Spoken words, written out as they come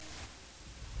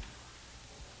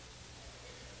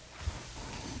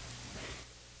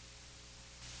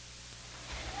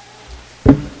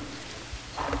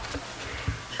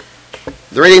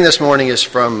The reading this morning is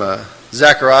from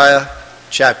Zechariah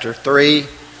chapter 3,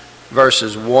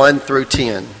 verses 1 through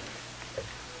 10.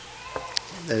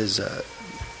 That is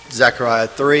Zechariah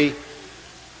 3,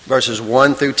 verses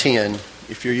 1 through 10.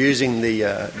 If you're using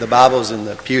the Bibles in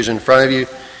the pews in front of you,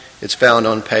 it's found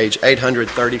on page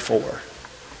 834.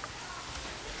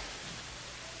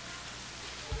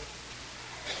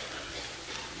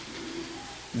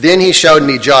 Then he showed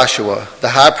me Joshua,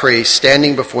 the high priest,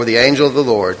 standing before the angel of the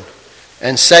Lord,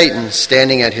 and Satan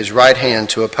standing at his right hand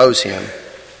to oppose him.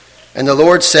 And the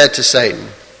Lord said to Satan,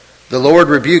 "The Lord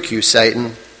rebuke you,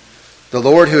 Satan. The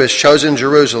Lord who has chosen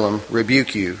Jerusalem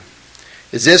rebuke you.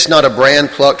 Is this not a brand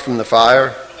plucked from the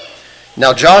fire?"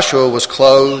 Now Joshua was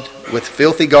clothed with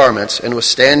filthy garments and was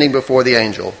standing before the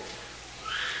angel.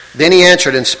 Then he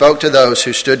answered and spoke to those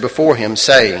who stood before him,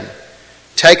 saying,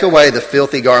 "Take away the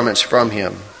filthy garments from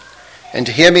him." And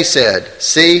to him he said,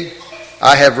 "See,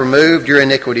 I have removed your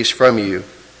iniquities from you,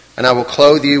 and I will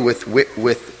clothe you with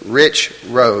rich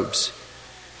robes."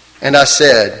 And I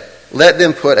said, "Let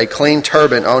them put a clean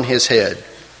turban on his head."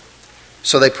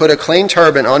 So they put a clean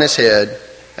turban on his head,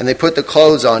 and they put the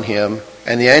clothes on him,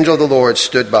 and the angel of the Lord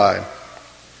stood by.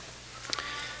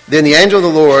 Then the angel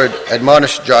of the Lord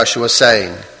admonished Joshua,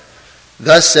 saying,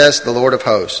 "Thus says the Lord of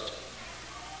hosts,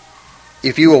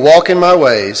 if you will walk in my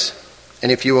ways,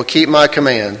 and if you will keep my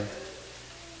command,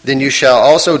 then you shall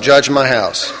also judge my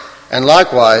house, and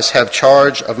likewise have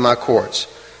charge of my courts.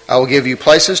 I will give you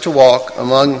places to walk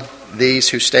among these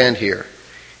who stand here.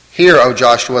 Hear, O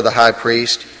Joshua the high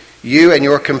priest, you and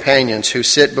your companions who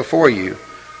sit before you,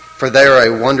 for they are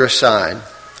a wondrous sign.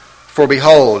 For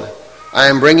behold, I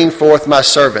am bringing forth my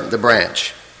servant, the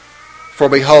branch. For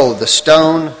behold, the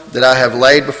stone that I have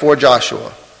laid before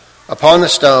Joshua. Upon the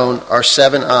stone are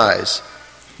 7 eyes.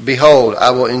 Behold, I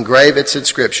will engrave its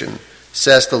inscription,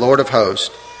 says the Lord of hosts,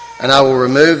 and I will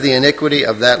remove the iniquity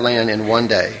of that land in one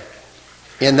day.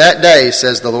 In that day,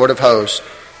 says the Lord of hosts,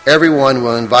 everyone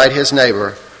will invite his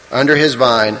neighbor under his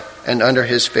vine and under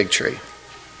his fig tree."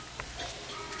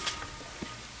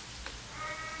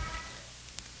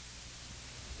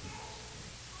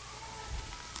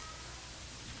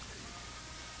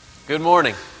 Good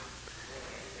morning.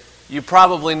 You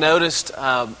probably noticed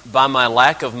by my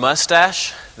lack of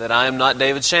mustache that I am not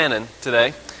David Shannon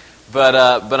today, but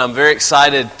I'm very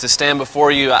excited to stand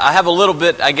before you. I have a little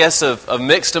bit, I guess, of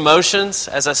mixed emotions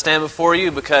as I stand before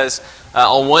you because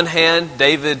on one hand,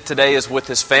 David today is with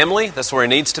his family. That's where he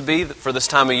needs to be for this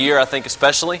time of year, I think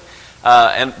especially.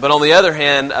 But on the other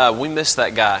hand, we miss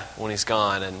that guy when he's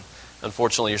gone, and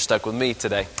unfortunately, you're stuck with me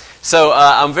today. So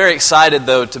I'm very excited,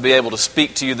 though, to be able to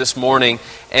speak to you this morning.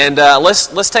 And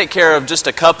let's take care of just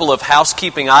a couple of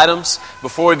housekeeping items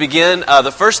before we begin.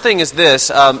 The first thing is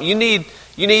this: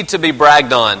 you need to be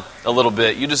bragged on a little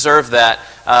bit. You deserve that.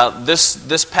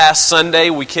 This past Sunday,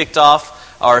 we kicked off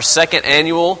our second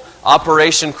annual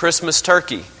Operation Christmas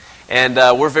Turkey. And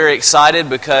we're very excited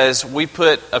because we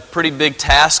put a pretty big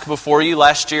task before you.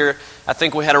 Last year, I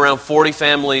think we had around 40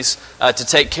 families to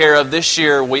take care of. This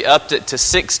year, we upped it to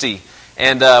 60.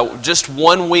 And just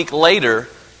 1 week later,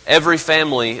 every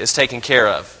family is taken care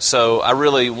of. So I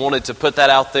really wanted to put that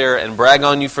out there and brag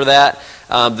on you for that.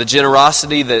 The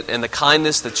generosity and the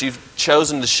kindness that you've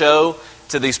chosen to show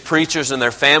to these preachers and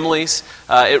their families,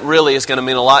 it really is going to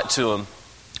mean a lot to them.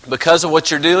 Because of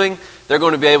what you're doing, they're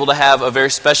going to be able to have a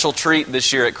very special treat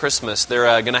this year at Christmas.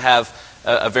 They're going to have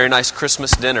a very nice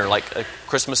Christmas dinner, like a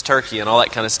Christmas turkey and all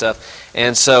that kind of stuff.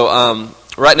 And so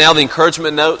right now, the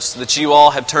encouragement notes that you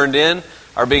all have turned in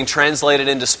are being translated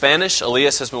into Spanish.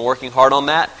 Elias has been working hard on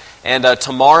that. And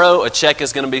tomorrow, a check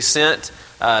is going to be sent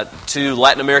to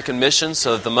Latin American missions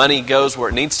so that the money goes where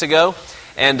it needs to go.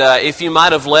 And if you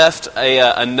might have left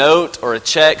a note or a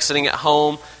check sitting at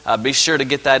home, be sure to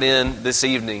get that in this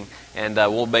evening, and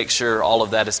we'll make sure all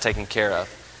of that is taken care of.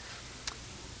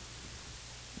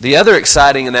 The other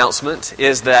exciting announcement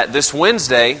is that this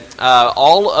Wednesday,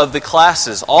 all the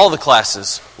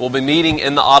classes will be meeting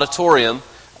in the auditorium.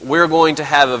 We're going to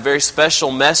have a very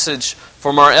special message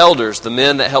from our elders, the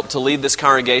men that help to lead this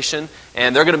congregation,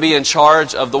 and they're going to be in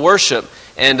charge of the worship.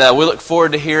 And we look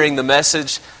forward to hearing the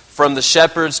message from the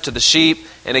shepherds to the sheep.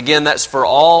 And again, that's for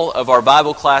all of our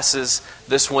Bible classes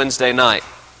this Wednesday night.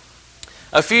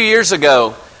 A few years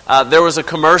ago, there was a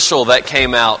commercial that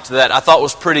came out that I thought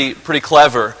was pretty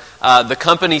clever. The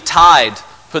company Tide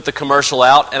put the commercial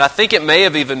out, and I think it may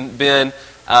have even been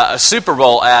a Super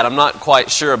Bowl ad. I'm not quite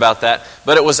sure about that.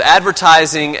 But it was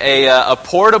advertising a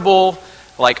portable,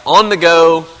 like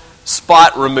on-the-go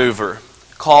spot remover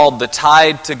called the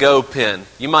Tide to Go pen.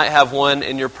 You might have one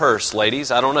in your purse,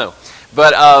 ladies. I don't know.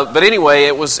 But anyway,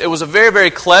 it was a very,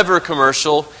 very clever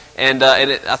commercial, and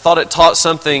I thought it taught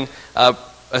something, a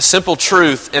simple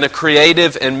truth in a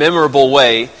creative and memorable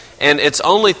way, and it's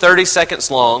only 30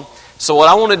 seconds long. So what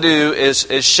I want to do is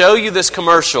show you this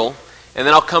commercial, and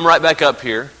then I'll come right back up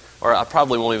here, or I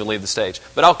probably won't even leave the stage,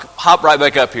 but I'll hop right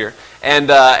back up here, and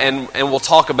we'll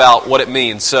talk about what it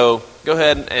means. So go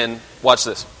ahead and watch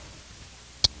this.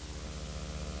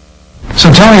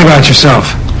 So tell me about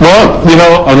yourself. Well,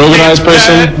 an organized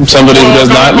person, somebody who does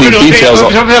not leave details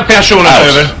out. I'm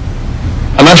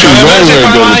actually very, very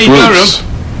good with groups.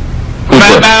 Group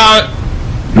work.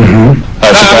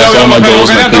 I've surpassed all my goals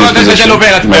in my previous position,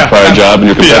 my prior job, and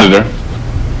your competitor.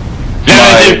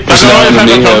 My personnel and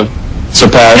me have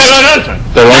surpassed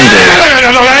their own goals.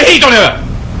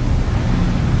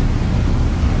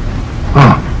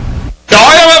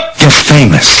 Get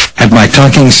famous at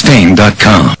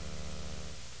mytalkingstain.com.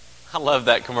 I love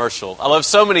that commercial. I love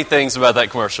so many things about that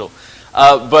commercial.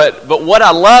 But what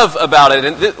I love about it,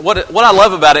 and what I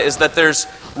love about it is that there's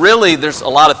a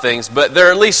lot of things, but there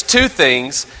are at least two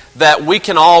things that we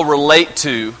can all relate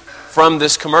to from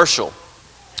this commercial.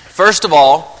 First of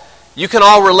all, you can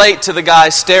all relate to the guy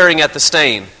staring at the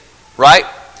stain, right?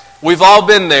 We've all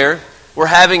been there. We're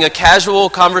having a casual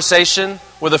conversation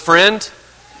with a friend,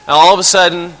 and all of a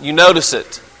sudden you notice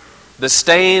it. The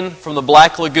stain from the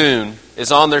Black Lagoon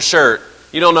is on their shirt.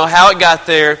 You don't know how it got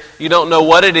there. You don't know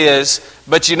what it is,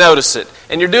 but you notice it.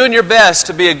 And you're doing your best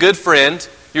to be a good friend.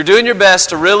 You're doing your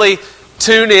best to really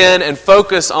tune in and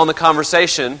focus on the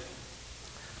conversation.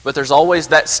 But there's always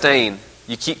that stain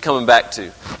you keep coming back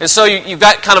to. And so you've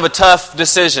got kind of a tough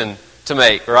decision to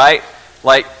make, right?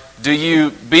 Like, do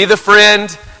you be the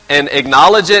friend and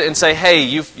acknowledge it and say, hey,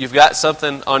 you've got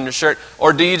something on your shirt?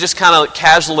 Or do you just kind of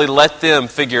casually let them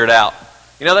figure it out?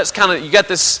 That's kind of, you got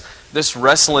this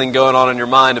wrestling going on in your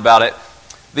mind about it.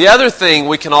 The other thing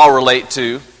we can all relate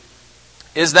to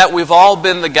is that we've all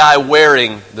been the guy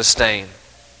wearing the stain,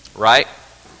 right?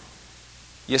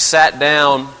 You sat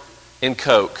down in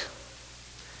Coke.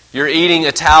 You're eating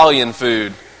Italian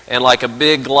food, and like a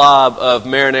big glob of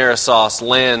marinara sauce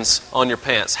lands on your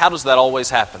pants. How does that always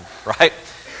happen, right?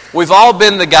 We've all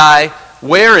been the guy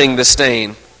wearing the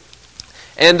stain.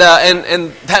 And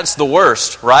that's the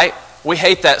worst, right? We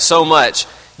hate that so much.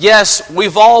 Yes,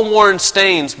 we've all worn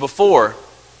stains before.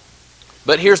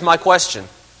 But here's my question.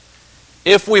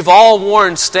 If we've all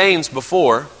worn stains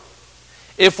before,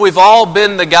 if we've all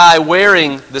been the guy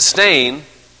wearing the stain,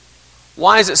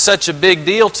 why is it such a big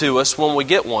deal to us when we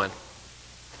get one?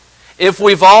 If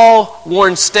we've all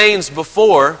worn stains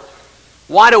before,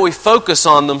 why do we focus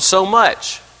on them so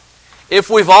much?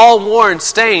 If we've all worn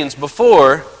stains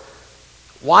before,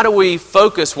 why do we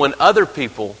focus when other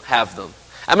people have them?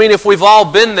 I mean, if we've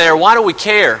all been there, why do we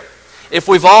care? If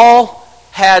we've all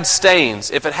had stains,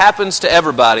 if it happens to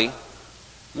everybody,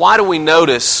 why do we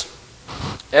notice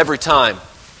every time?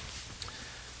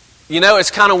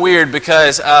 It's kind of weird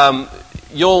because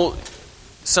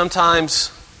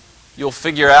sometimes you'll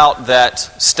figure out that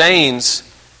stains,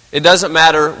 it doesn't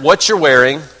matter what you're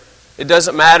wearing, it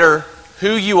doesn't matter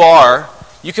who you are.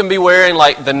 You can be wearing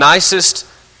like the nicest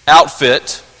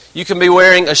outfit, you can be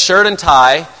wearing a shirt and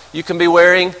tie, you can be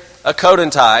wearing a coat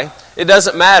and tie. It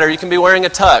doesn't matter. You can be wearing a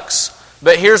tux.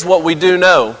 But here's what we do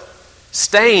know.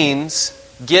 Stains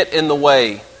get in the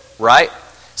way, right?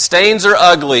 Stains are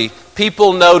ugly.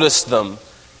 People notice them.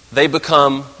 They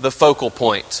become the focal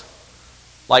point.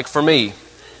 Like for me,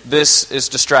 this is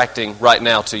distracting right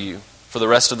now to you for the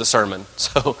rest of the sermon.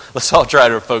 So let's all try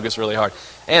to focus really hard.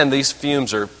 And these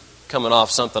fumes are coming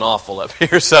off something awful up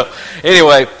here. So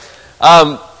anyway,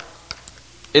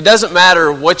 it doesn't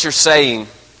matter what you're saying.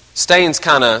 Stains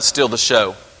kind of steal the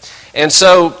show. And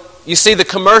so, you see, the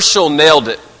commercial nailed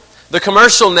it. The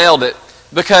commercial nailed it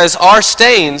because our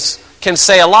stains can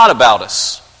say a lot about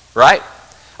us, right?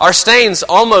 Our stains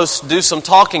almost do some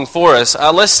talking for us.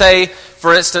 Let's say,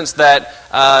 for instance, that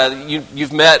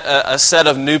you've met a set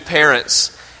of new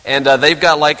parents and they've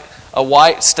got like a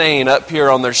white stain up here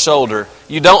on their shoulder.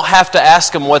 You don't have to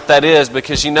ask them what that is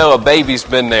because you know a baby's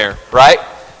been there, right?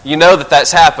 You know that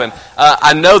that's happened.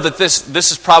 I know that this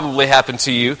has probably happened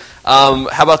to you. How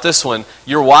about this one?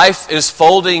 Your wife is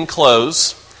folding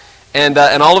clothes, and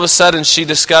all of a sudden she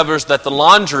discovers that the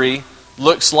laundry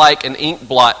looks like an ink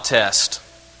blot test,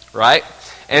 right?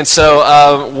 And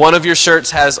so one of your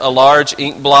shirts has a large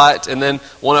ink blot, and then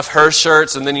one of her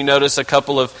shirts, and then you notice a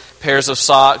couple of pairs of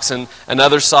socks and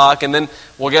another sock, and then,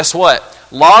 well, guess what?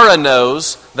 Laura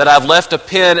knows that I've left a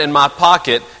pen in my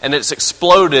pocket and it's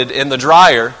exploded in the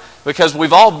dryer because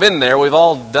we've all been there. We've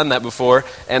all done that before,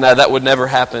 and that would never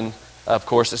happen. Of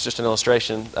course, it's just an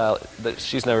illustration. That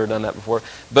she's never done that before.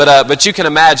 But you can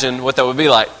imagine what that would be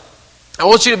like. I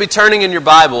want you to be turning in your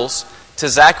Bibles to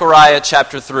Zechariah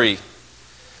chapter 3.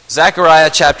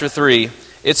 Zechariah chapter 3.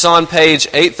 It's on page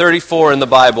 834 in the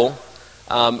Bible.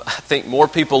 I think more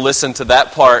people listen to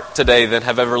that part today than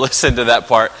have ever listened to that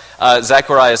part.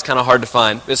 Zechariah is kind of hard to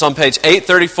find. It's on page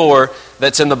 834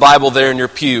 that's in the Bible there in your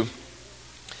pew.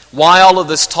 Why all of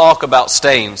this talk about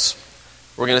stains?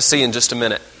 We're going to see in just a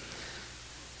minute.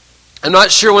 I'm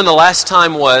not sure when the last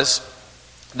time was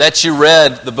that you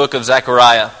read the book of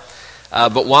Zechariah.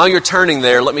 But while you're turning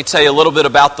there, let me tell you a little bit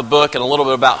about the book and a little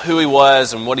bit about who he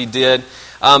was and what he did.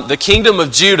 The kingdom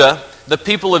of Judah, the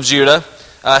people of Judah,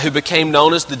 who became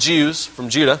known as the Jews from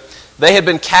Judah, they had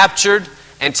been captured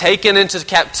and taken into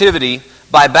captivity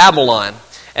by Babylon.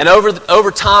 And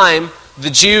over time, the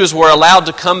Jews were allowed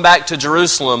to come back to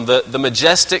Jerusalem, the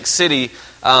majestic city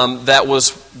that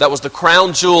was the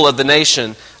crown jewel of the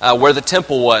nation, where the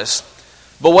temple was.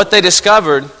 But what they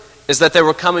discovered is that they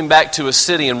were coming back to a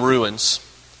city in ruins.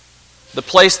 The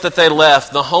place that they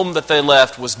left, the home that they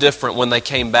left, was different when they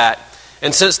came back.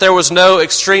 And since there was no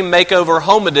Extreme Makeover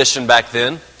Home Edition back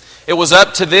then, it was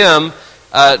up to them.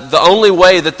 The only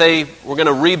way that they were going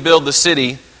to rebuild the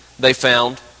city, they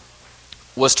found,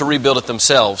 was to rebuild it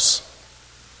themselves.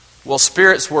 Well,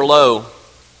 spirits were low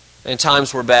and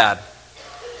times were bad.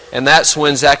 And that's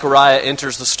when Zechariah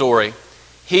enters the story.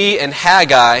 He and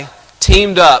Haggai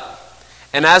teamed up.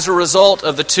 And as a result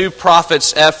of the two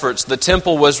prophets' efforts, the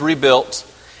temple was rebuilt.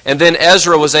 And then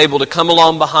Ezra was able to come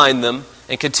along behind them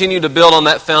and continue to build on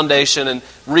that foundation and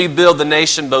rebuild the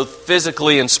nation both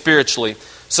physically and spiritually.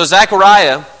 So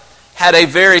Zechariah had a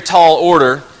very tall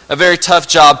order, a very tough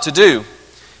job to do.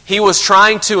 He was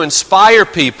trying to inspire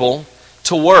people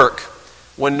to work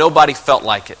when nobody felt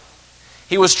like it.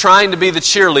 He was trying to be the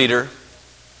cheerleader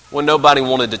when nobody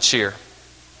wanted to cheer.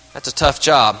 That's a tough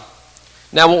job.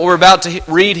 Now, what we're about to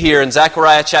read here in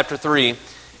Zechariah chapter 3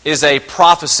 is a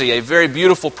prophecy, a very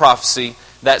beautiful prophecy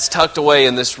that's tucked away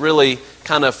in this really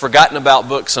kind of forgotten about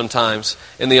book sometimes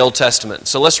in the Old Testament.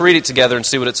 So let's read it together and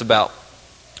see what it's about.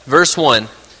 Verse 1,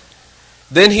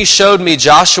 Then he showed me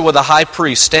Joshua the high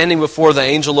priest standing before the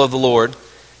angel of the Lord.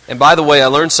 And by the way, I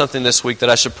learned something this week that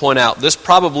I should point out. This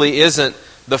probably isn't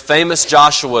the famous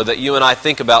Joshua that you and I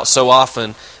think about so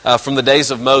often from the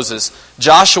days of Moses.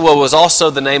 Joshua was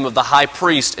also the name of the high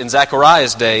priest in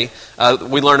Zechariah's day.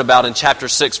 We learn about in chapter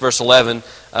 6, verse 11,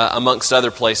 amongst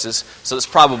other places. So it's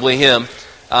probably him.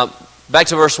 Back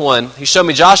to verse 1. He showed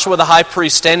me Joshua the high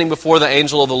priest standing before the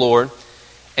angel of the Lord,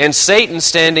 and Satan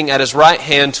standing at his right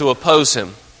hand to oppose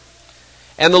him.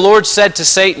 And the Lord said to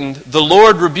Satan, The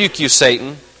Lord rebuke you,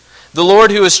 Satan. The Lord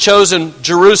who has chosen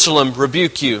Jerusalem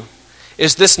rebuke you.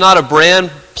 Is this not a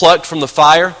brand plucked from the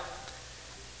fire?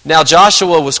 Now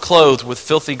Joshua was clothed with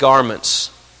filthy garments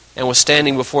and was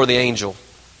standing before the angel.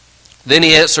 Then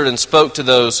he answered and spoke to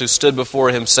those who stood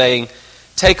before him, saying,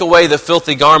 Take away the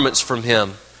filthy garments from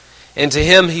him. And to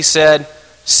him he said,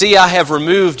 See, I have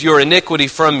removed your iniquity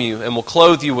from you and will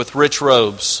clothe you with rich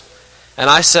robes.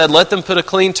 And I said, Let them put a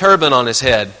clean turban on his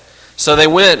head. So they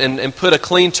went and put a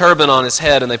clean turban on his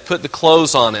head, and they put the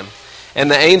clothes on him. And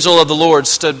the angel of the Lord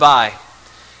stood by.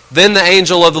 Then the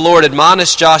angel of the Lord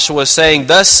admonished Joshua, saying,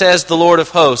 Thus says the Lord of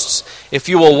hosts, If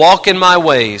you will walk in my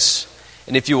ways,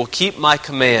 and if you will keep my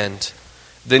command,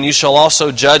 then you shall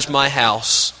also judge my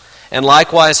house, and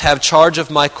likewise have charge of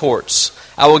my courts.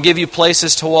 I will give you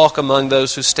places to walk among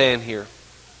those who stand here.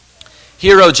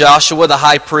 Hear, O Joshua the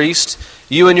high priest,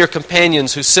 you and your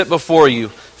companions who sit before you,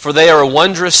 for they are a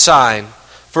wondrous sign.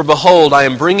 For behold, I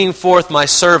am bringing forth my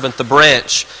servant, the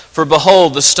branch. For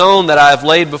behold, the stone that I have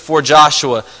laid before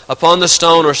Joshua, upon the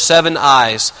stone are 7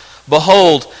 eyes.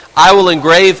 Behold, I will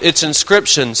engrave its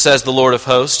inscription, says the Lord of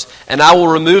hosts, and I will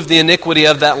remove the iniquity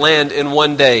of that land in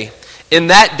one day. In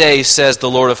that day, says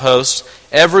the Lord of hosts,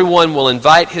 everyone will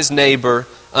invite his neighbor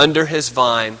under his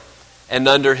vine and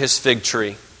under his fig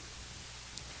tree.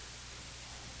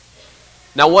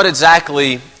 Now, what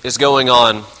exactly is going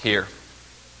on here?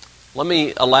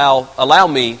 Allow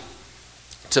me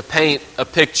to paint a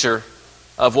picture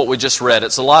of what we just read.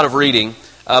 It's a lot of reading,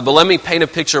 but let me paint a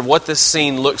picture of what this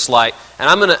scene looks like. And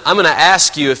I'm gonna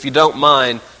ask you, if you don't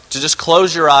mind, to just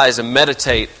close your eyes and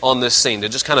meditate on this scene, to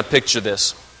just kind of picture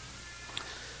this.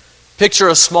 Picture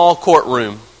a small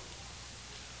courtroom.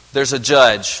 There's a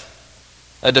judge,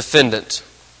 a defendant,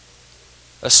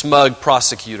 a smug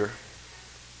prosecutor.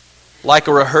 Like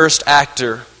a rehearsed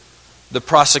actor, the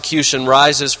prosecution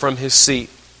rises from his seat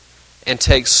and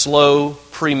takes slow,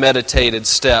 premeditated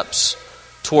steps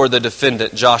toward the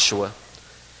defendant, Joshua.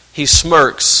 He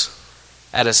smirks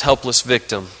at his helpless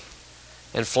victim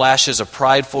and flashes a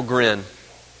prideful grin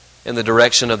in the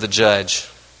direction of the judge.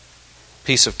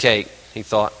 Piece of cake, he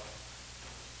thought.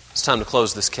 It's time to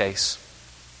close this case.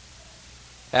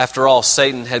 After all,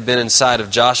 Satan had been inside of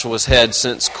Joshua's head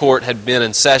since court had been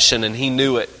in session, and he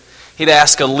knew it. He'd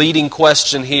ask a leading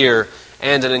question here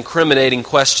and an incriminating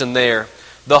question there.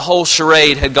 The whole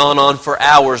charade had gone on for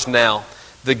hours now.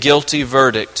 The guilty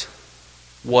verdict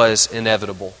was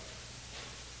inevitable.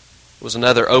 It was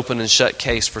another open and shut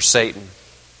case for Satan,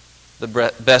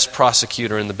 the best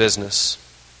prosecutor in the business.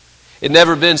 It had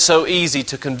never been so easy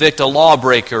to convict a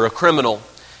lawbreaker, a criminal.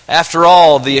 After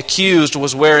all, the accused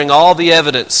was wearing all the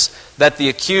evidence that the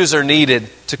accuser needed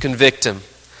to convict him.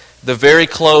 The very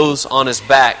clothes on his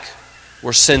back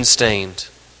were sin-stained.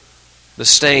 The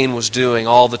stain was doing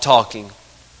all the talking.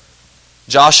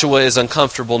 Joshua is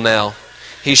uncomfortable now.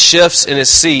 He shifts in his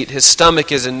seat. His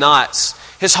stomach is in knots.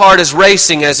 His heart is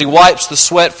racing as he wipes the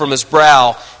sweat from his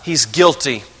brow. He's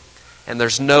guilty, and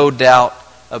there's no doubt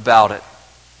about it.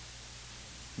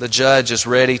 The judge is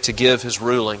ready to give his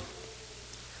ruling.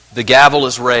 The gavel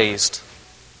is raised,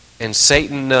 and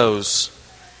Satan knows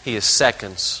he is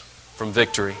seconds from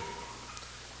victory.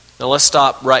 Now let's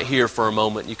stop right here for a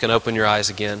moment. You can open your eyes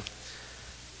again.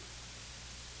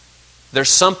 There's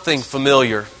something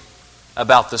familiar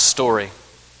about this story,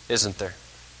 isn't there?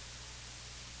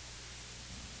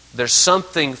 There's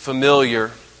something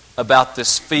familiar about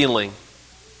this feeling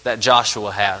that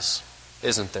Joshua has,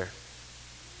 isn't there?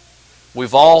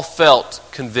 We've all felt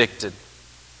convicted.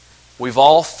 We've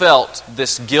all felt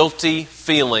this guilty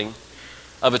feeling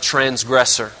of a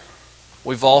transgressor.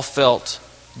 We've all felt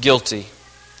guilty.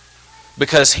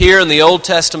 Because here in the Old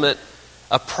Testament,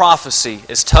 a prophecy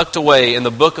is tucked away in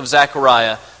the book of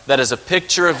Zechariah that is a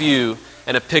picture of you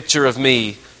and a picture of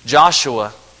me.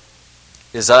 Joshua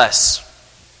is us.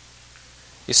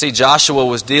 You see, Joshua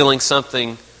was dealing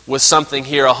with something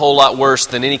here a whole lot worse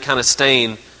than any kind of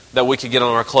stain that we could get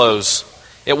on our clothes.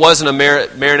 It wasn't a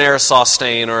marinara sauce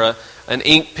stain or an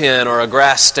ink pen or a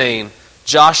grass stain.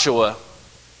 Joshua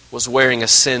was wearing a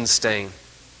sin stain.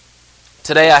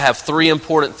 Today I have 3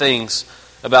 important things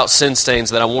about sin stains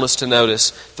that I want us to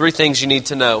notice. 3 things you need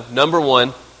to know. Number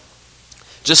 1,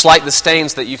 just like the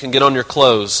stains that you can get on your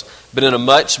clothes, but in a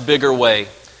much bigger way,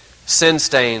 sin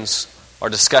stains are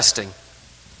disgusting.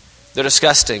 They're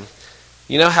disgusting.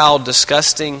 You know how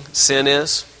disgusting sin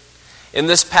is? In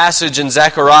this passage in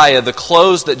Zechariah, the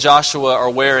clothes that Joshua are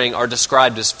wearing are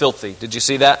described as filthy. Did you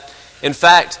see that? In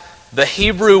fact, the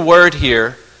Hebrew word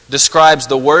here describes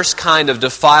the worst kind of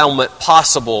defilement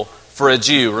possible for a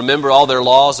Jew. Remember all their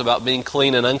laws about being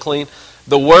clean and unclean?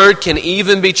 The word can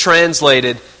even be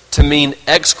translated to mean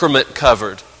excrement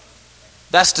covered.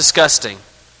 That's disgusting.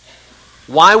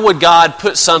 Why would God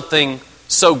put something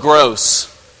so gross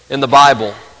in the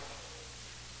Bible?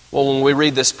 Well, when we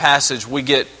read this passage, we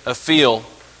get a feel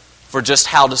for just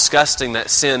how disgusting that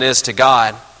sin is to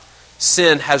God.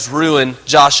 Sin has ruined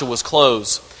Joshua's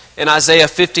clothes. In Isaiah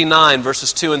 59,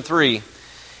 verses 2 and 3,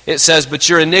 it says, "But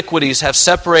your iniquities have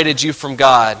separated you from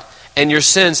God, and your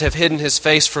sins have hidden His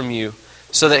face from you,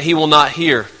 so that He will not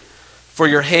hear. For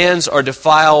your hands are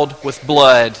defiled with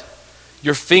blood,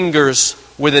 your fingers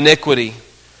with iniquity.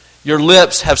 Your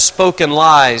lips have spoken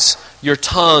lies, your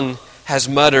tongue has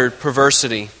muttered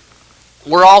perversity."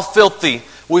 We're all filthy.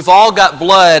 We've all got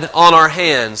blood on our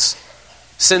hands.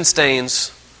 Sin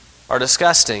stains are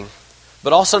disgusting.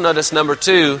 But also notice, number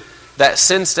 2, that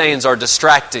sin stains are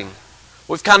distracting.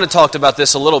 We've kind of talked about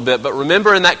this a little bit, but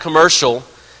remember in that commercial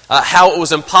how it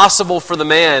was impossible for the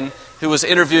man who was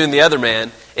interviewing the other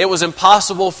man, it was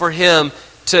impossible for him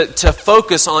to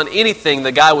focus on anything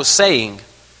the guy was saying.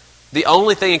 The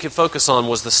only thing he could focus on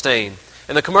was the stain.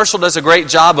 And the commercial does a great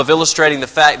job of illustrating the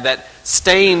fact that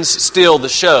stains steal the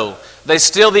show. They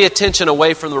steal the attention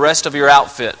away from the rest of your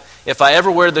outfit. If I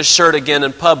ever wear this shirt again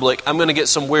in public, I'm going to get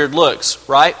some weird looks,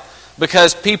 right?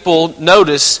 Because people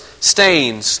notice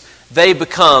stains. They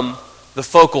become the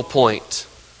focal point.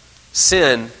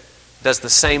 Sin does the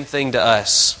same thing to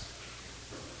us.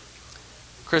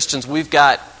 Christians, we've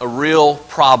got a real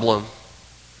problem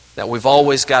that we've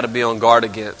always got to be on guard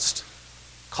against,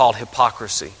 called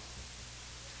hypocrisy.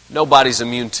 Nobody's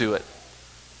immune to it.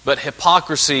 But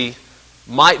hypocrisy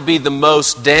might be the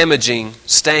most damaging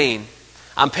stain.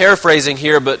 I'm paraphrasing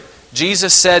here, but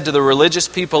Jesus said to the religious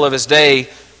people of His day,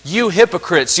 "You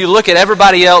hypocrites, you look at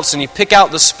everybody else and you pick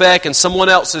out the speck in someone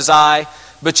else's eye,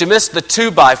 but you miss the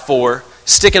 2x4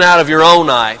 sticking out of your own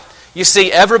eye. You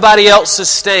see everybody else's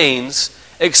stains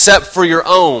except for your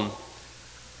own."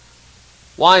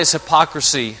 Why is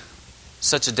hypocrisy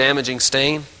such a damaging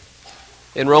stain?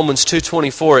 In Romans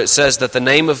 2:24 it says that the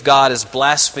name of God is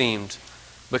blasphemed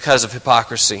because of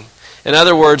hypocrisy. In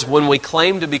other words, when we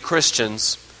claim to be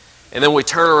Christians and then we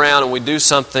turn around and we do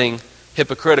something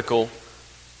hypocritical,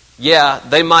 Yeah,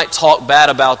 they might talk bad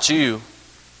about you,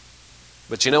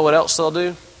 but you know what else they'll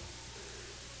do?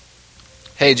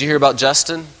 Hey, did you hear about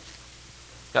Justin?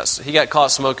 He got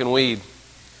caught smoking weed.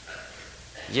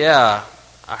 Yeah,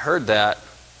 I heard that.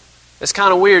 It's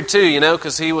kind of weird too,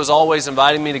 because he was always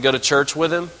inviting me to go to church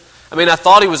with him. I mean, I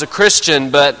thought he was a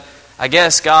Christian, but I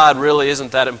guess God really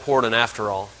isn't that important after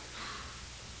all.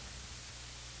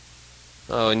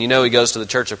 Oh, and he goes to the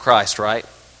Church of Christ, right?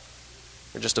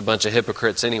 They're just a bunch of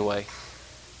hypocrites anyway.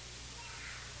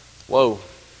 Whoa.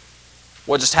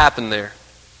 What just happened there?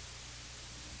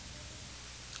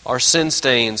 Our sin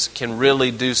stains can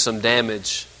really do some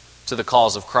damage to the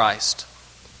cause of Christ.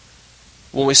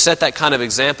 When we set that kind of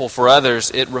example for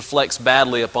others, it reflects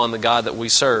badly upon the God that we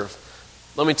serve.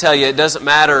 Let me tell you, it doesn't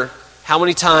matter how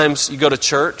many times you go to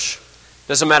church. It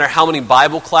doesn't matter how many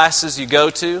Bible classes you go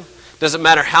to. It doesn't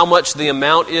matter how much the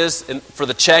amount is for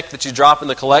the check that you drop in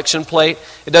the collection plate.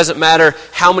 It doesn't matter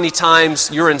how many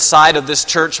times you're inside of this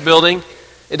church building.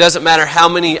 It doesn't matter how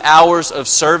many hours of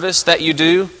service that you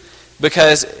do,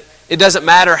 because it doesn't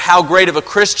matter how great of a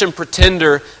Christian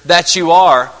pretender that you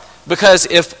are, because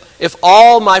if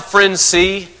all my friends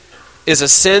see is a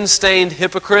sin-stained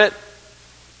hypocrite,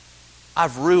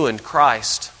 I've ruined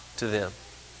Christ to them.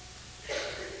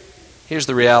 Here's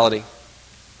the reality.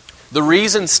 The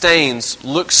reason stains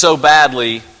look so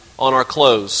badly on our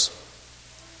clothes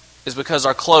is because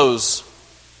our clothes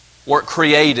weren't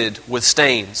created with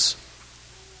stains.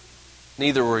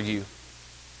 Neither were you.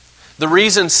 The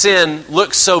reason sin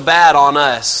looks so bad on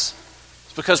us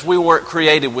is because we weren't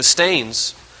created with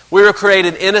stains. We were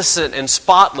created innocent and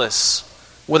spotless,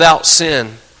 without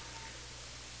sin.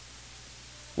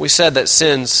 We said that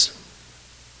sin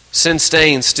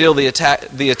stains steal the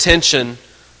attention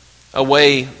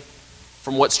away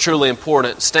from what's truly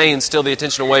important. Stains steal the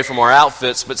attention away from our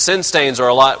outfits, but sin stains are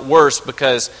a lot worse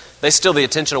because they steal the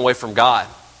attention away from God.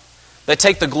 They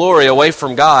take the glory away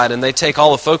from God, and they take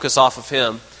all the focus off of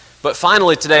Him. But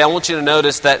finally today, I want you to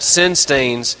notice that sin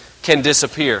stains can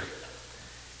disappear.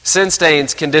 Sin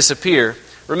stains can disappear.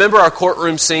 Remember our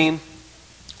courtroom scene?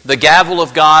 The gavel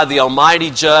of God, the Almighty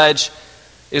Judge,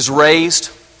 is raised,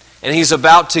 and He's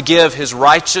about to give His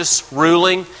righteous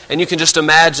ruling. And you can just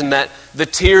imagine that the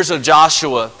tears of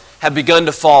Joshua have begun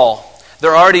to fall.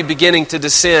 They're already beginning to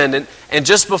descend. And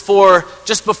just before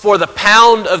the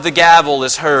pound of the gavel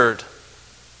is heard,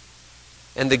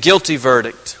 and the guilty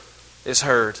verdict is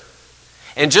heard,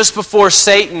 and just before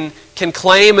Satan can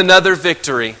claim another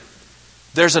victory,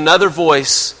 there's another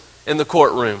voice in the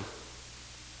courtroom.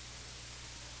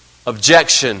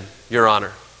 Objection, Your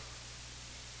Honor.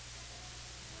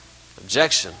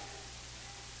 Objection.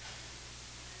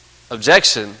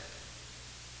 Objection?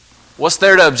 What's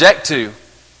there to object to?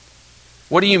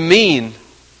 What do you mean,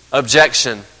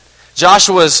 objection?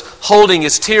 Joshua's holding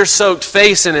his tear-soaked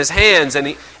face in his hands,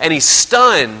 and he's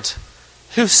stunned.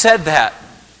 Who said that?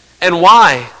 And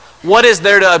why? What is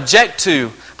there to object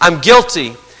to? I'm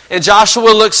guilty. And Joshua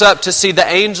looks up to see the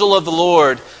angel of the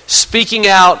Lord speaking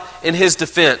out in his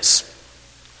defense.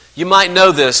 You might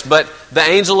know this, but the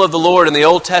angel of the Lord in the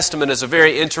Old Testament is a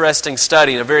very interesting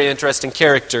study and a very interesting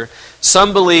character.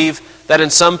 Some believe that in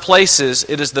some places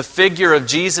it is the figure of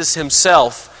Jesus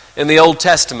Himself in the Old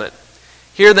Testament.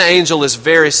 Here the angel is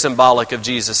very symbolic of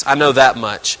Jesus. I know that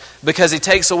much. Because he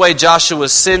takes away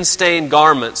Joshua's sin-stained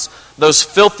garments, those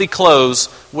filthy clothes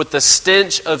with the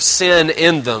stench of sin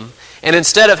in them. And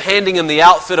instead of handing him the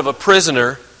outfit of a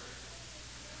prisoner,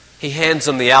 He hands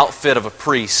him the outfit of a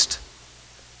priest.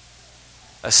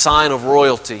 A sign of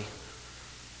royalty.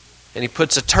 And He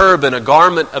puts a turban, a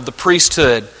garment of the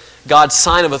priesthood, God's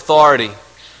sign of authority,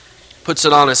 puts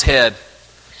it on his head.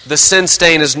 The sin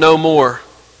stain is no more.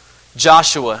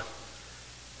 Joshua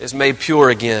is made pure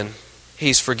again.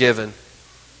 He's forgiven.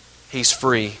 He's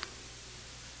free.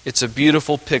 It's a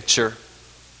beautiful picture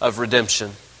of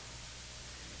redemption.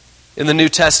 In the New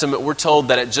Testament, we're told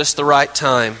that at just the right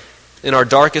time, in our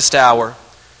darkest hour,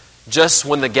 just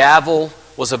when the gavel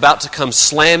was about to come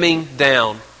slamming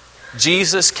down,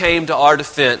 Jesus came to our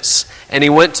defense, and He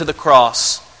went to the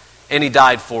cross, and He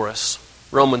died for us.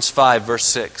 Romans 5, verse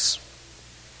 6.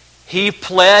 He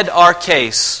pled our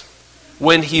case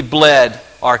when He bled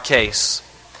our case.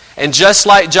 And just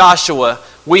like Joshua,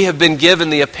 we have been given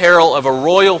the apparel of a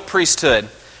royal priesthood.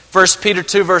 1 Peter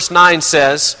 2, verse 9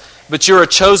 says, "But you're a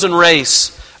chosen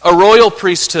race, a royal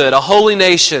priesthood, a holy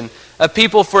nation, a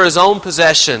people for His own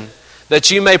possession,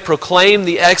 that you may proclaim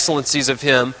the excellencies of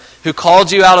Him who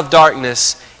called you out of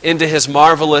darkness into His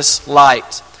marvelous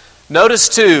light." Notice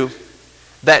too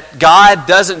that God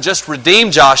doesn't just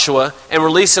redeem Joshua and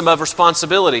release him of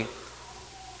responsibility.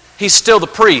 He's still the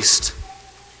priest.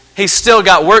 He's still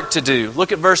got work to do.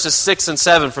 Look at verses 6 and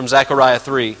 7 from Zechariah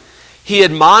 3. He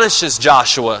admonishes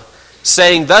Joshua,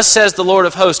 saying, "Thus says the Lord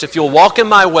of hosts, if you'll walk in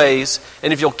my ways,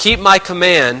 and if you'll keep my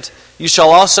command, you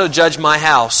shall also judge my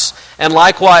house, and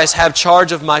likewise have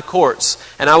charge of my courts,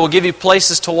 and I will give you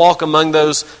places to walk among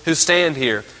those who stand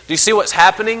here." Do you see what's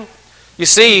happening? You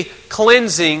see,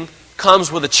 cleansing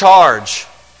comes with a charge.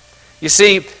 You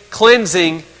see,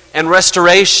 cleansing and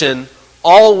restoration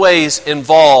always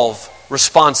involve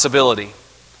responsibility.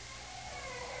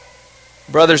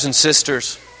 Brothers and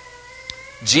sisters,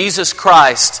 Jesus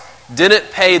Christ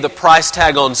didn't pay the price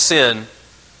tag on sin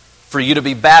for you to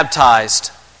be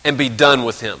baptized and be done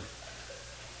with Him.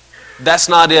 That's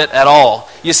not it at all.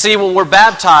 You see, when we're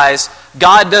baptized,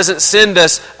 God doesn't send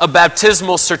us a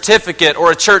baptismal certificate or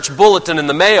a church bulletin in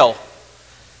the mail.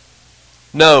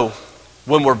 No,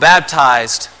 when we're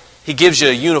baptized, He gives you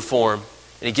a uniform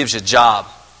and He gives you a job.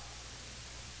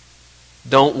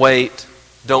 Don't wait,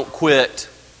 don't quit,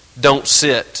 don't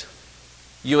sit.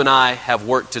 You and I have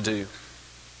work to do.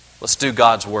 Let's do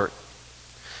God's work.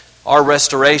 Our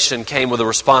restoration came with a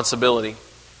responsibility.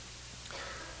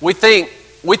 We think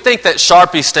that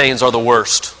Sharpie stains are the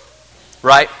worst,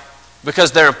 right?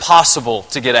 Because they're impossible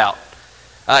to get out.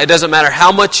 It doesn't matter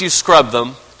how much you scrub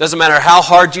them. Doesn't matter how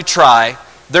hard you try.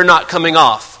 They're not coming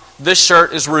off. This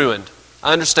shirt is ruined.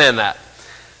 I understand that.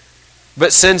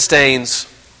 But sin stains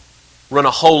run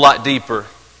a whole lot deeper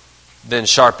than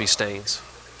Sharpie stains.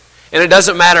 And it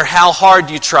doesn't matter how hard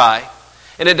you try.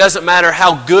 And it doesn't matter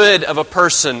how good of a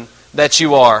person that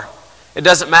you are. It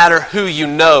doesn't matter who you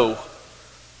know.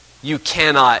 You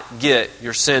cannot get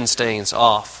your sin stains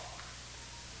off.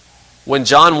 When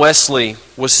John Wesley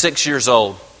was 6 years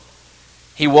old,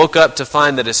 he woke up to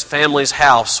find that his family's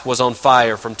house was on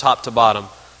fire from top to bottom.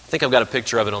 I think I've got a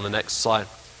picture of it on the next slide.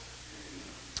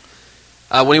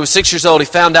 When he was 6 years old, he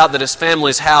found out that his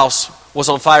family's house was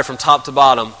on fire from top to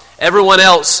bottom. Everyone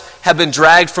else had been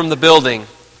dragged from the building,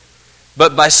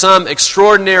 but by some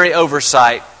extraordinary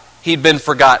oversight, he'd been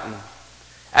forgotten.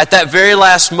 At that very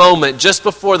last moment, just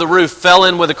before the roof fell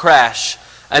in with a crash,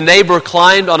 a neighbor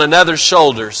climbed on another's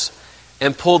shoulders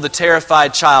and pulled the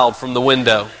terrified child from the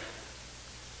window.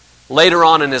 Later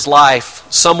on in his life,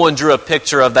 someone drew a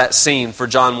picture of that scene for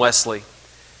John Wesley,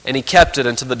 and he kept it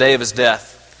until the day of his death.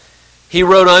 He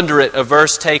wrote under it a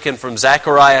verse taken from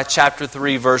Zechariah chapter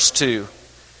 3, verse 2.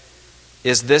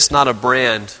 "Is this not a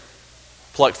brand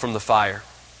plucked from the fire?"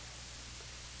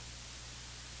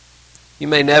 You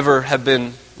may never have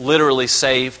been literally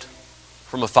saved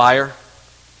from a fire,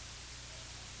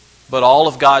 but all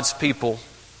of God's people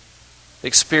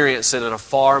experience it in a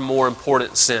far more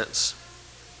important sense.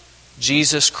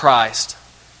 Jesus Christ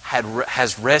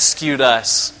has rescued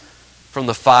us from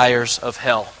the fires of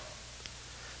hell.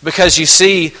 Because you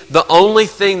see, the only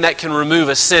thing that can remove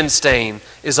a sin stain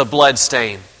is a blood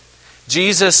stain.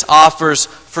 Jesus offers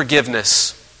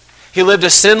forgiveness. He lived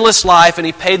a sinless life and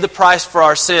He paid the price for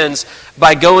our sins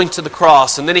by going to the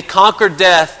cross. And then He conquered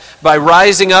death by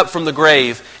rising up from the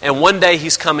grave. And one day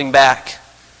He's coming back.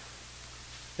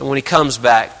 And when He comes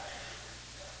back,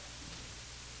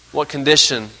 what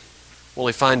condition will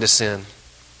He find us in?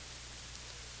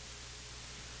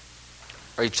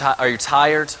 Are you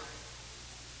tired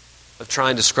of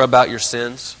trying to scrub out your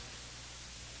sins?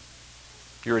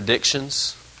 Your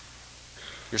addictions?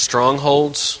 Your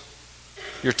strongholds?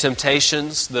 Your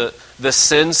temptations? The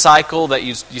sin cycle that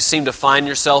you seem to find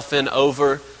yourself in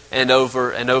over and over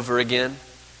and over again?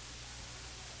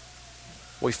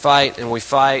 We fight and we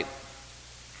fight,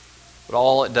 but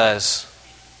all it does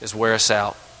is wear us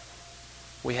out.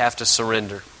 We have to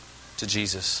surrender to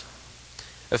Jesus.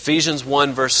 Ephesians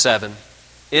 1 verse 7.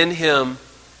 In Him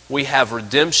we have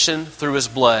redemption through His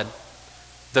blood,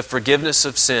 the forgiveness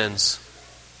of sins,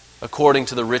 according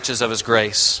to the riches of His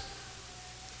grace.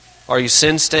 Are you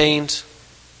sin-stained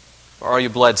or are you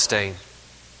blood-stained?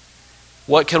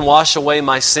 What can wash away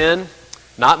my sin?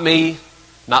 Not me,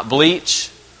 not bleach,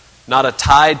 not a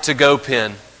Tide to go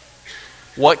pen.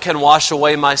 What can wash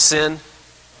away my sin?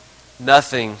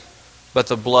 Nothing but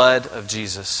the blood of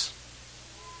Jesus.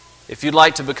 If you'd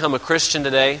like to become a Christian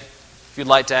today, if you'd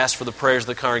like to ask for the prayers of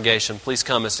the congregation, please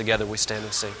come as together we stand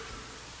and sing.